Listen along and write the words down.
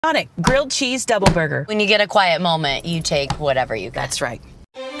Grilled cheese double burger. When you get a quiet moment, you take whatever you got. That's right.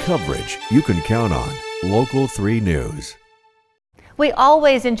 Coverage you can count on. Local 3 News. We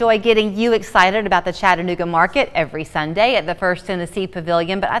always enjoy getting you excited about the Chattanooga Market every Sunday at the First Tennessee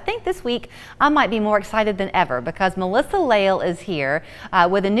Pavilion, but I think this week I might be more excited than ever because Melissa Lale is here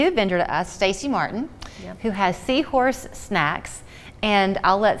with a new vendor to us, Stacy Martin, who has Seahorse Snacks. And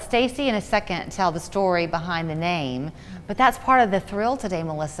I'll let Stacy in a second tell the story behind the name, but that's part of the thrill today,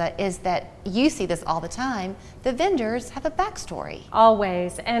 Melissa, is that you see this all the time. The vendors have a backstory.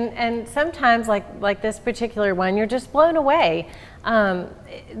 Always, and sometimes like this particular one, you're just blown away.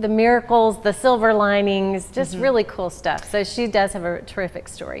 The miracles, the silver linings, just really cool stuff. So she does have a terrific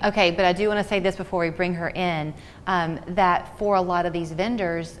story. Okay, but I do want to say this before we bring her in, that for a lot of these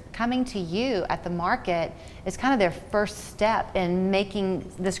vendors, coming to you at the market is kind of their first step in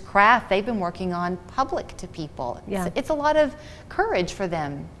making this craft they've been working on public to people. Yeah. It's a lot of courage for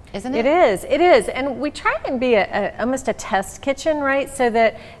them, isn't it? It is, and we try and be almost a test kitchen, right? So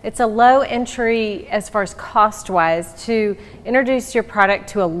that it's a low entry as far as cost-wise to introduce your product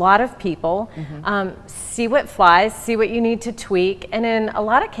to a lot of people, see what flies, see what you need to tweak, and in a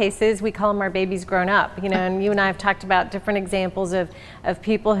lot of cases we call them our babies grown up. You know, and you and I have talked about different examples of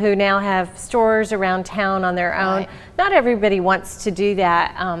people who now have stores around town on their own. Right. Not everybody wants to do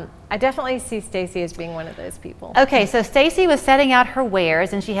that. I definitely see Stacy as being one of those people. Okay, so Stacy was setting out her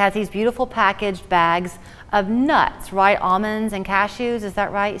wares and she has these beautiful packaged bags of nuts, right? Almonds and cashews, is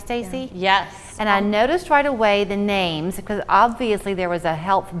that right, Stacy? Yeah. Yes. And I noticed right away the names because obviously there was a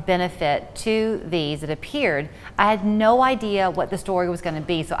health benefit to these. It appeared. I had no idea what the story was going to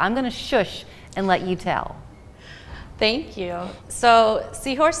be, so I'm going to shush and let you tell. Thank you. So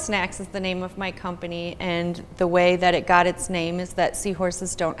Seahorse Snacks is the name of my company, and the way that it got its name is that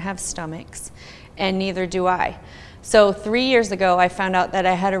seahorses don't have stomachs, and neither do I. So 3 years ago, I found out that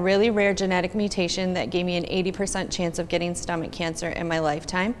I had a really rare genetic mutation that gave me an 80% chance of getting stomach cancer in my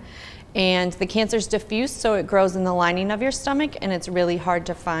lifetime. And the cancer's diffuse, so it grows in the lining of your stomach, and it's really hard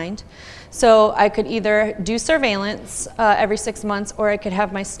to find. So I could either do surveillance every 6 months, or I could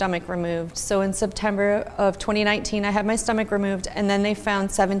have my stomach removed. So in September of 2019, I had my stomach removed, and then they found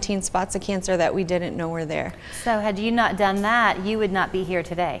 17 spots of cancer that we didn't know were there. So had you not done that, you would not be here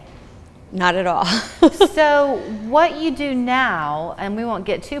today. Not at all. So what you do now, and we won't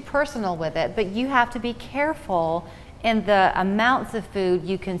get too personal with it, but you have to be careful in the amounts of food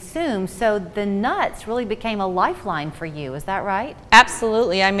you consume. So the nuts really became a lifeline for you, is that right?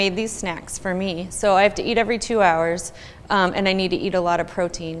 Absolutely. I made these snacks for me. So I have to eat every 2 hours, and I need to eat a lot of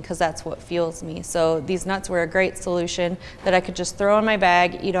protein because that's what fuels me. So these nuts were a great solution that I could just throw in my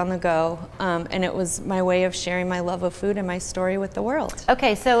bag, eat on the go, and it was my way of sharing my love of food and my story with the world.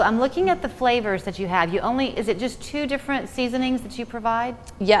 Okay, so I'm looking at the flavors that you have. Is it just 2 different seasonings that you provide?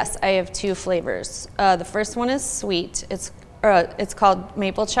 Yes, I have 2 flavors. The first one is sweet. It's called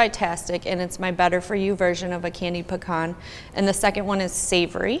Maple Chai-tastic, and it's my better for you version of a candied pecan. And the second one is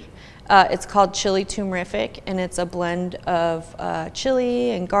savory. It's called Chili Turmerific, and it's a blend of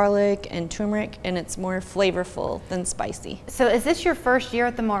chili and garlic and turmeric, and it's more flavorful than spicy. So is this your first year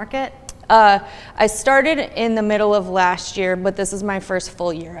at the market? I started in the middle of last year, but this is my first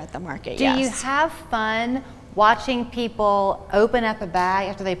full year at the market. Do you have fun watching people open up a bag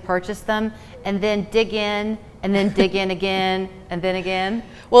after they purchase them and then dig in and then dig in again and then again?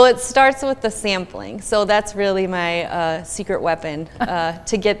 Well, it starts with the sampling. So that's really my secret weapon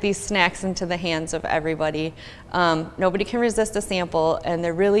to get these snacks into the hands of everybody. Nobody can resist a sample, and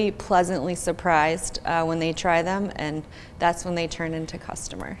they're really pleasantly surprised when they try them, and that's when they turn into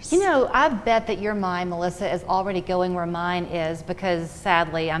customers. You know, I bet that your mind, Melissa, is already going where mine is because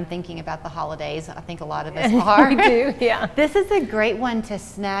sadly I'm thinking about the holidays. I think a lot of us are. We do, yeah. This is a great one to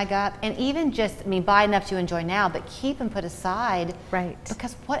snag up and even just, buy enough to enjoy now, but keep and put aside. Right.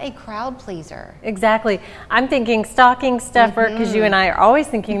 Because what a crowd pleaser. Exactly. I'm thinking stocking stuffer because you and I are always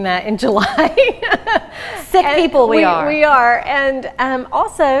thinking that in July. Sick people we are. We are. And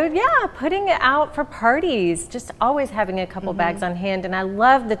also, yeah, putting it out for parties, just always having a couple bags on hand. And I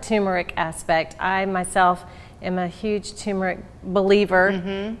love the turmeric aspect. I myself am a huge turmeric believer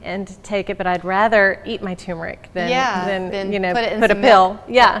and take it, but I'd rather eat my turmeric than put a pill.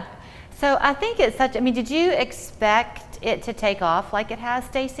 Yeah. So I think it's such, did you expect it to take off like it has,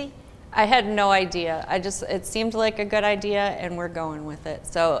 Stacy? I had no idea. It seemed like a good idea, and we're going with it.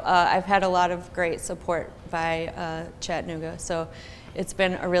 So I've had a lot of great support by Chattanooga. So it's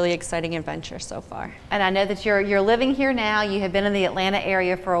been a really exciting adventure so far. And I know that you're living here now. You have been in the Atlanta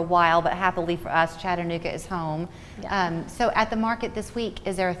area for a while, but happily for us, Chattanooga is home. Yeah. So at the market this week,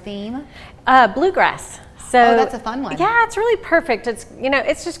 is there a theme? Bluegrass. So Oh, that's a fun one. Yeah, it's really perfect. It's, you know,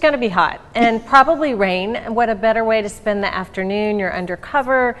 it's just going to be hot and probably rain. And what a better way to spend the afternoon. You're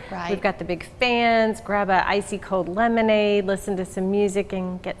undercover. Right. We've got the big fans. Grab a icy cold lemonade, listen to some music,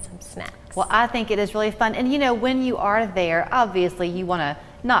 and get some snacks. Well, I think it is really fun. And you know, when you are there, obviously you want to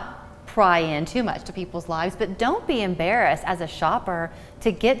not pry in too much to people's lives, but don't be embarrassed as a shopper to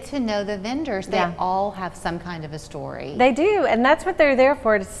get to know the vendors. They all have some kind of a story. They do, and that's what they're there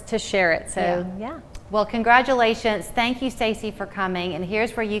for, to share it. So, yeah. Well, congratulations. Thank you, Stacy, for coming. And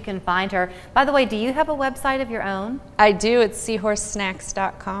here's where you can find her. By the way, do you have a website of your own? I do. It's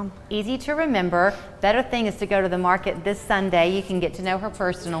seahorse-snacks.com. Easy to remember. Better thing is to go to the market this Sunday. You can get to know her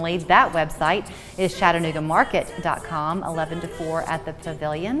personally. That website is ChattanoogaMarket.com, 11 to 4 at the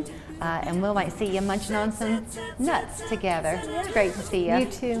Pavilion. And we might see you munching on some nuts together. It's great to see you. You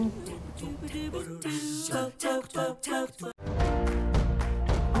too.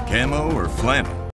 Camo or flannel?